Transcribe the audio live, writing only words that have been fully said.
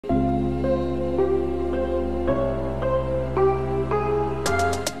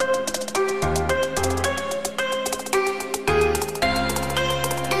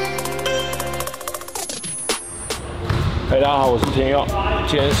大家好，我是田佑。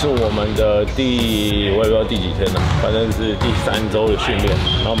今天是我们的我也不知道第几天了，反正是第3周的训练。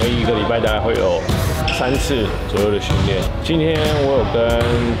然后我们一个礼拜大概会有3次左右的训练。今天我有跟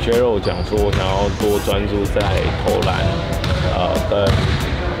Jero 讲说，我想要多专注在投篮，跟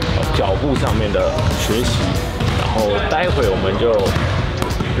脚步上面的学习。然后待会我们就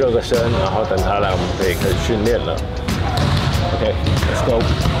热个身，然后等他来，我们可以开始训练了。Okay, let's go.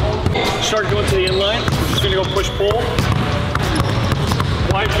 Start going to the inline. We're just gonna go push-pull.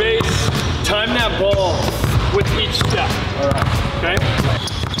 Wide base. Time that ball with each step. All right. Okay.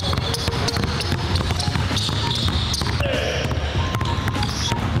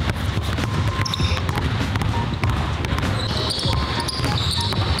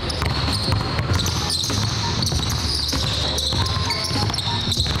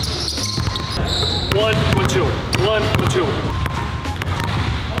 One, two. One, two.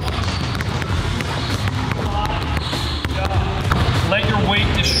 Let your weight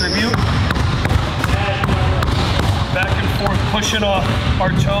distribute. Back and forth, pushing off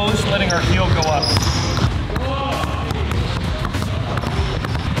our toes, letting our heel go up.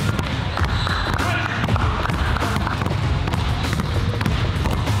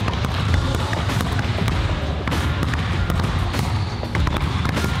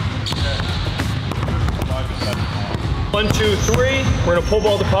 One, two, three. We're gonna pull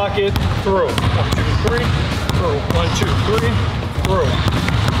ball to pocket, through. 1, 2, 3, through. 1, 2, 3, through.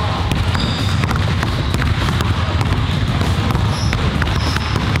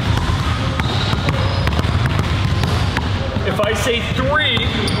 If I say 3,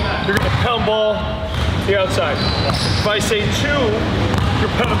 you're gonna pound ball to the outside. If I say 2, you're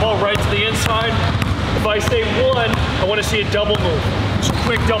pounding ball right to the inside. If I say 1, I want to see a double move. Just a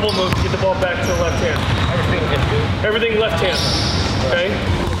quick double move to get the ball back to the left hand. Everything left hand. Okay?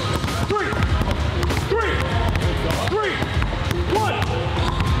 3, 3, 3, 1,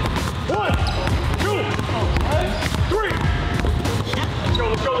 1, 2, 3. Let's go,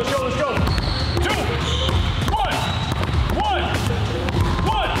 let's go, let's go, let's go. 2, 1, 1,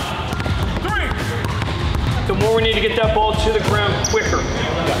 1, 3. The more we need to get that ball to the ground quicker.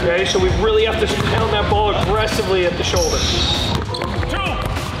 Okay, so we really have to pound that ball aggressively at the shoulder. 2,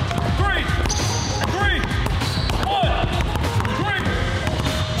 3, 3, 1, 3,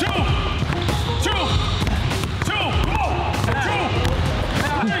 2, 2, 2, go, 2,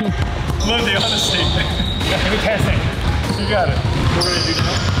 3. Love the honesty. Give me 10 seconds. You got it. What we're gonna do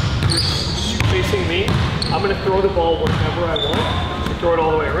now, you're facing me. I'm gonna throw the ball wherever I want. So throw it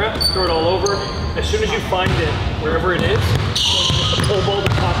all the way around, throw it all over. As soon as you find it, wherever it is, pull ball to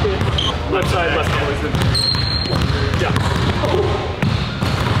pocket, left side, left hand. Yeah.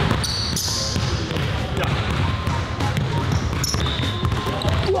 Yeah.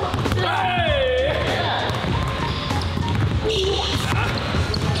 Hey!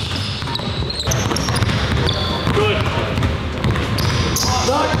 Good.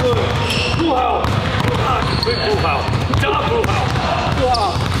 Not good. Blue howl. Big blue howl. Top blue howl. Blue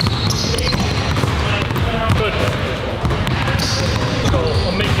howl. Good. So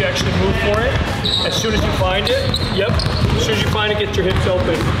I'll make you actually move for it. As soon as you find it, yep. As soon as you find it, get your hips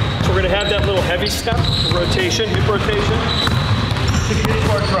open. So we're gonna have that little heavy step, rotation, hip rotation, to get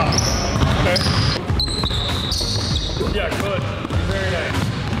into our drop. Okay? Yeah, good. Very nice.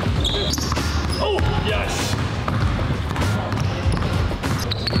 Oh, yes.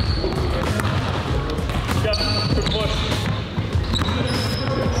 Yep, good push.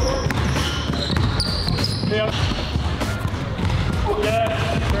 Yep. Yeah,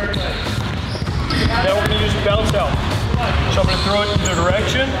 very nice. Now we're going to use a bounce out. So I'm going to throw it in the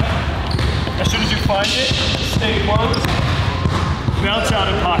direction. As soon as you find it, stay close. Bounce out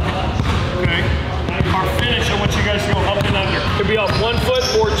and pocket. Okay? Our finish, I want you guys to go up and under. It could be off 1 foot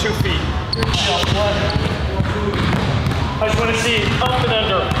or 2 feet. Off 1. I just want to see up and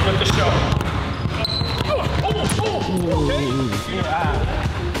under with the show. Okay?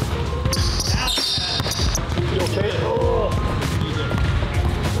 You okay? Oh.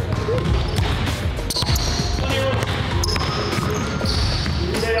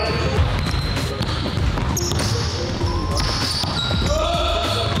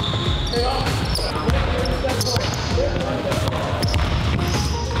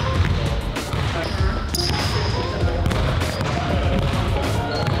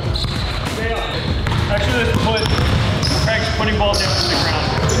 Actually, let's put Craig's putting ball down to the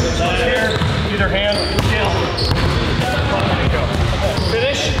ground. So here, either hand down.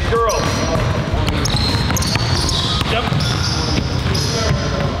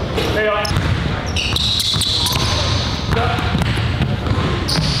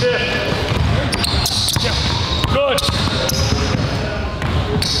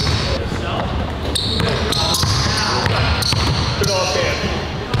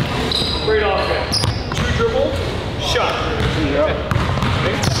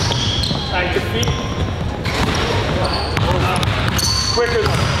 quicker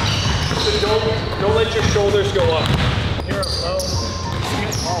though. So don't let your shoulders go up. Here up low.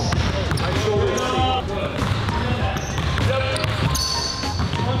 My shoulders see. Yep.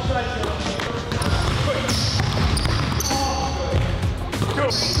 One side to the quick. Go.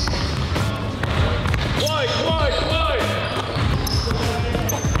 Wide.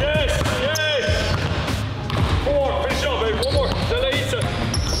 Yes. 4. Finish up, baby. One more.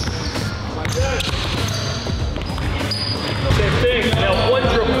 Yes. Same thing. Now one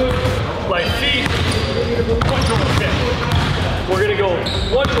dribble. Like feet. One dribble kick. We're gonna go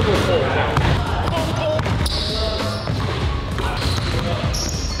one dribble full now.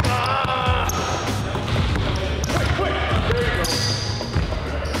 Quick. There you go.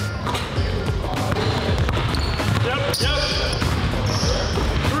 Yep.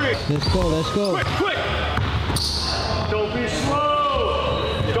 3. Let's go. Quick. Don't be slow.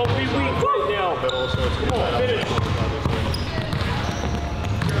 Don't be weak right now. But also, come on, finish.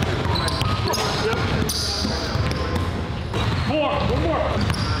 Yep. 4. One more.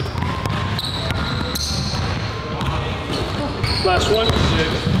 Last one.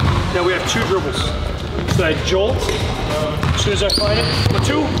 Now we have 2 dribbles. So I jolt. As soon as I find it.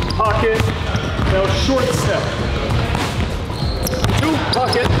 2. Pocket. Now short step. 2.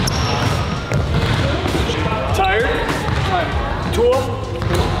 Pocket. Tired? 2.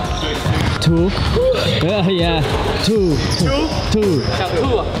 2 想吐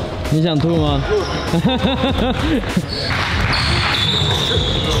啊！你想吐吗？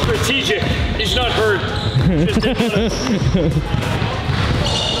 Strategic. He's not hurt. Just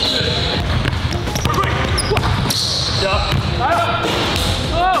quick. Yeah.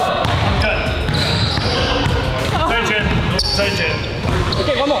 Oh! I'm done. Side chin.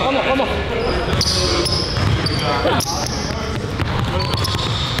 Okay, one more.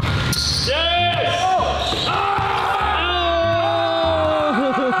 Yes!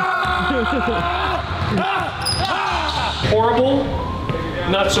 Horrible,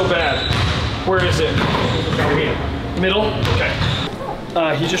 not so bad. Where is it? Over here. Middle? Okay.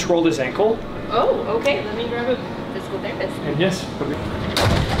 He just rolled his ankle. Oh, okay. Let me grab a physical therapist. And yes.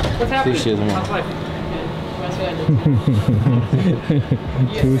 What's happening? 这些什么？ How's life?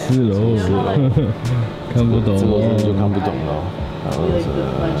 出事了，看不懂，就看不懂了。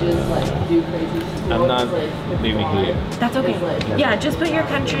 I'm not living here. That's okay. Yeah, just put your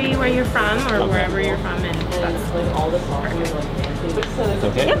country where you're from or wherever you're from, and that's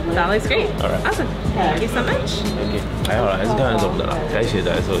Okay. Yep, that looks great. All right. Awesome. Thank you so much. OK， 还好啦，还是看得懂的啦，该写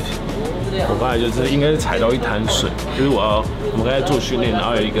的还是有写。我刚才就是应该是踩到一滩水，就是我们刚才做训练，然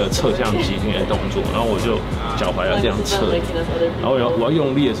后有一个侧向急停的动作，然后我就脚踝要这样侧，然后我要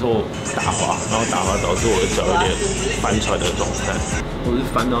用力的时候打滑，然后打滑导致我的脚有点翻船的状态，我是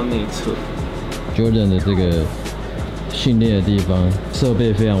翻到内侧。Jordan 的这个训练的地方设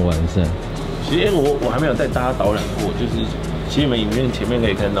备非常完善。其实我还没有带大家导览过，就是其实你们影片前面可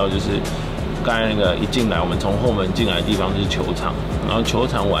以看到，就是刚才那个一进来，我们从后门进来的地方就是球场，然后球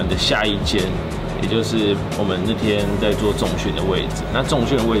场完的下一间，也就是我们那天在做重训的位置。那重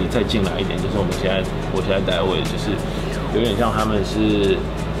训的位置再进来一点，就是我现在待的位置，就是有点像他们是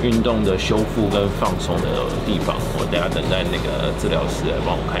运动的修复跟放松的地方。我等下等在那个治疗师来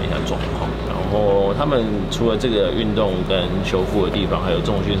帮我看一下状况。然后他们除了这个运动跟修复的地方，还有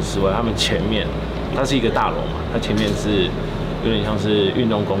重训室外，他们前面它是一个大楼嘛，它前面是有点像是运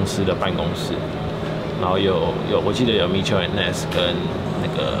动公司的办公室，然后我记得有 Mitchell & Ness 跟那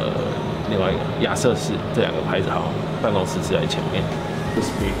个另外一个亚瑟士这两个牌子，好，办公室是在前面。This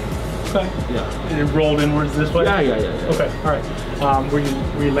big. Okay. Yeah. It rolled inwards this way? Yeah. Okay, all right. Were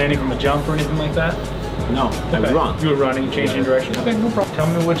you landing from a jump or anything like that? No, I Okay. run. You were running, changing direction. Okay, no problem. Tell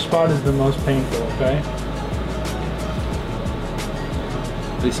me which spot is the most painful, okay?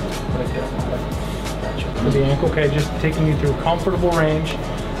 Please. Right there. Okay. Gotcha. For the ankle, okay, just taking you through comfortable range.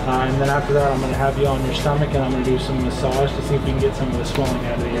 And then after that, I'm going to have you on your stomach and I'm going to do some massage to see if we can get some of the swelling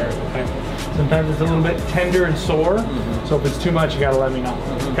out of the area, okay? Sometimes it's a little bit tender and sore, so if it's too much, you got to let me know,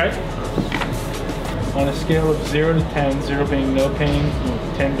 okay? On a scale of 0 to 10, 0 being no pain,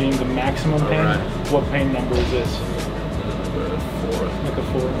 10 being the maximum pain, what pain number is this? 4. Like a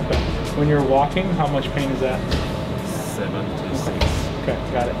 4, okay. When you're walking, how much pain is that? 7 to 6. Okay,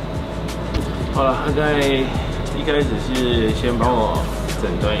 got it. 好了，他在一开始是先帮我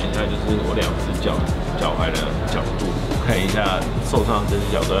诊断一下，就是我2只脚踝的角度，看一下受伤这只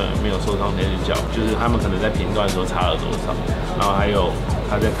脚跟没有受伤这只脚，就是他们可能在评断说差了多少，然后还有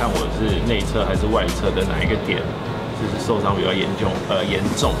他在看我是内侧还是外侧的哪一个点，就是受伤比较严重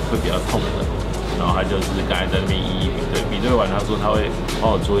会比较痛的，然后他就是刚才在那边一一比对完，他说他会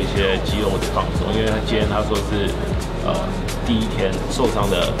帮我做一些肌肉的放松，因为他今天他说是第第一天受伤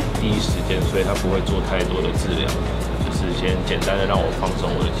的第一时间，所以他不会做太多的治疗，就是先简单的让我放松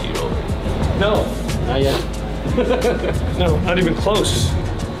我的肌肉。No, not yet. No, not even close.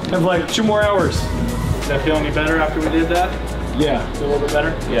 I have like 2 more hours. Does that feel any better after we did that? Yeah. Feel a little bit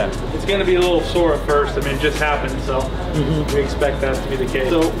better? Yeah. It's going to be a little sore at first. I mean, it just happened, so we expect that to be the case.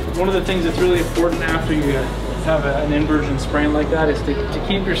 So one of the things that's really important after you have an inversion sprain like that is to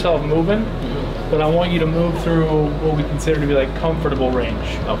keep yourself moving. But I want you to move through what we consider to be like comfortable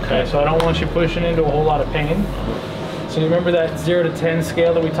range. Okay. So I don't want you pushing into a whole lot of pain. So you remember that 0 to 10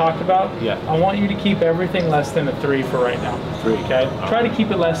 scale that we talked about? Yeah. I want you to keep everything less than a 3 for right now. 3. Okay? Try to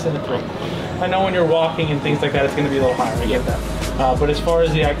keep it less than a 3. I know when you're walking and things like that, it's going to be a little higher. I get that. But as far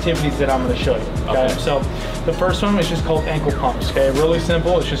as the activities that I'm going to show you, okay? So the first one is just called ankle pumps. Okay, really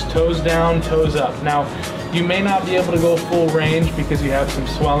simple. It's just toes down, toes up. Now, you may not be able to go full range because you have some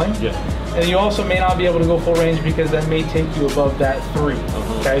swelling. Yeah. And you also may not be able to go full range because that may take you above that 3.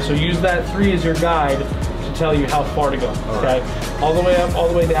 Okay, so use that 3 as your guide to tell you how far to go. Okay, all the way up, all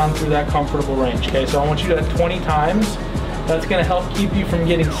the way down through that comfortable range. Okay, so I want you to do that 20 times. That's going to help keep you from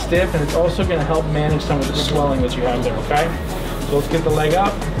getting stiff, and it's also going to help manage some of the swelling that you have there. Okay, so let's get the leg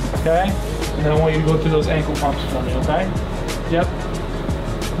up. Okay, and then I want you to go through those ankle pumps for me. Okay. Yep.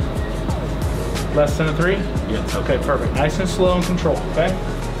 Less than a 3? Yes. Okay, perfect. Nice and slow and controlled. Okay.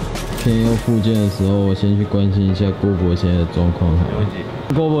 天佑复健的时候，我先去关心一下郭博现在的状况。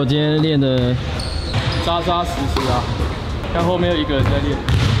郭博今天练的扎扎实实啊，看后面有一个人在练。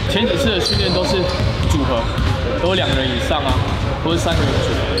前几次的训练都是组合，都2个人以上啊，或是3个人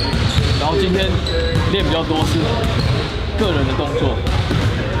组。然后今天练比较多是个人的动作，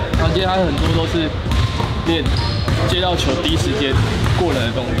然后今天他很多都是练接到球第一时间过人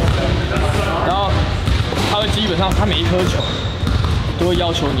的动作，然后他会基本上他每一颗球都会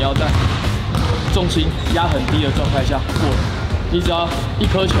要求你要在重心压很低的状态下过人，你只要一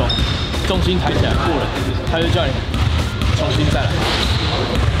颗球重心抬起来过人，他就叫你重新再来，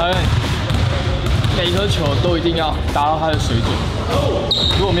他会每一颗球都一定要达到他的水准，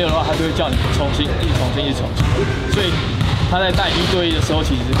如果没有的话，他就会叫你重新。所以他在带1对1的时候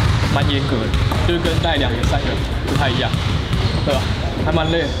其实蛮严格的，就是跟带2个、3个不太一样，对吧？还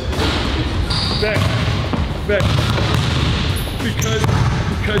蛮累的。Back.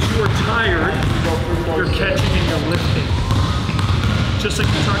 Because you are tired, you're catching and you're lifting. Just like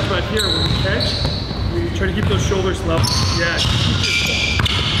we talked about here, when you catch, you try to keep those shoulders level. Yeah, keep your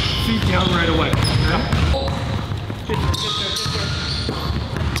feet down right away. Okay? Get there.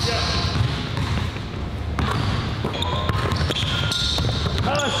 Yeah.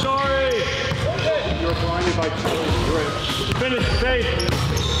 Ah, sorry. You're blinded by two. Finish, Faith.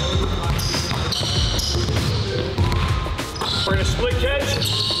 We're gonna split catch,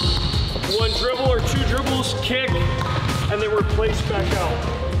 1 dribble or 2 dribbles, kick, and then replace back out.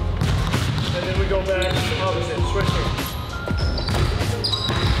 And then we go back opposite, switching.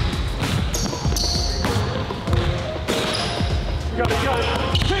 You got it.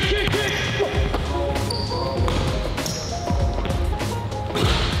 Kick.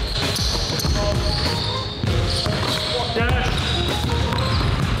 Dash.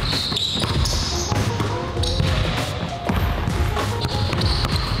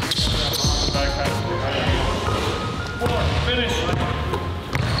 Finish.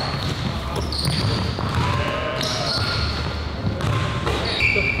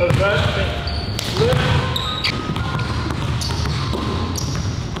 Lift.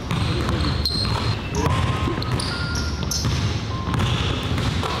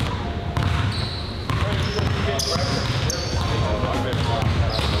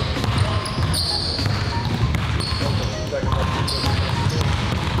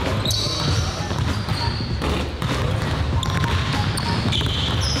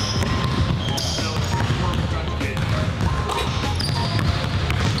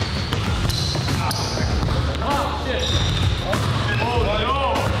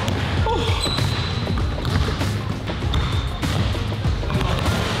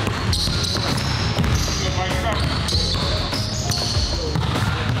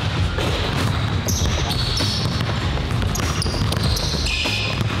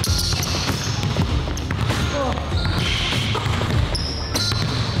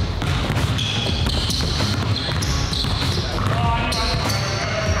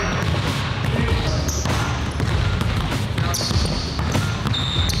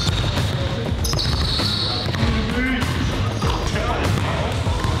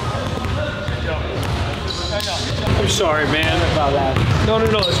 I'm sorry, man. About that. No,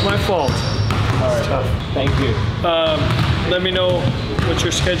 it's my fault. All right. Tough. Thank you. Let me know What's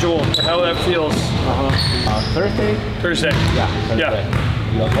your schedule? How that feels? Thursday. Thursday. Yeah. Thursday.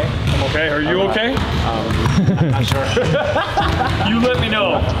 Yeah. You okay? I'm okay. Are you okay? I'm not sure. You let me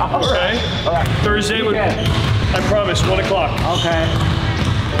know. Okay. All right. Thursday would. I promise. 1 o'clock. Okay.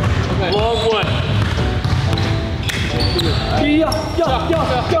 Long one.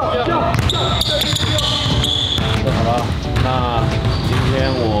 好了，那今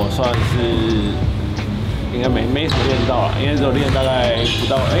天我算是应该没什么练到了，因为只有练大概不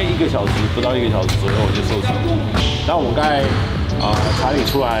到1个小时，不到1个小时左右我就受伤了。但我们刚才查理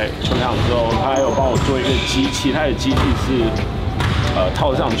出来球场之后，他还有帮我做一个机器，他的机器是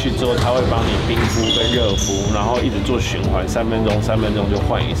套上去之后，他会帮你冰敷跟热敷，然后一直做循环，3分钟，3分钟就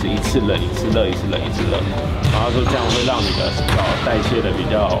换一次，一次冷，一次热，一次冷，一次热。然后他说这样会让你的代谢的比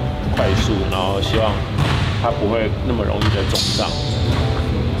较快速，然后希望它不会那么容易的肿胀。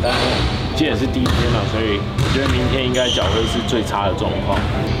但今天也是第1天了，所以我觉得明天应该脚会是最差的状况。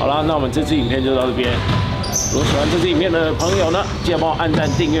好了，那我们这支影片就到这边。如果喜欢这支影片的朋友呢，记得帮我按赞、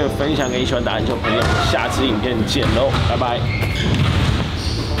订阅、分享给你喜欢打篮球的朋友。下支影片见喽，拜拜。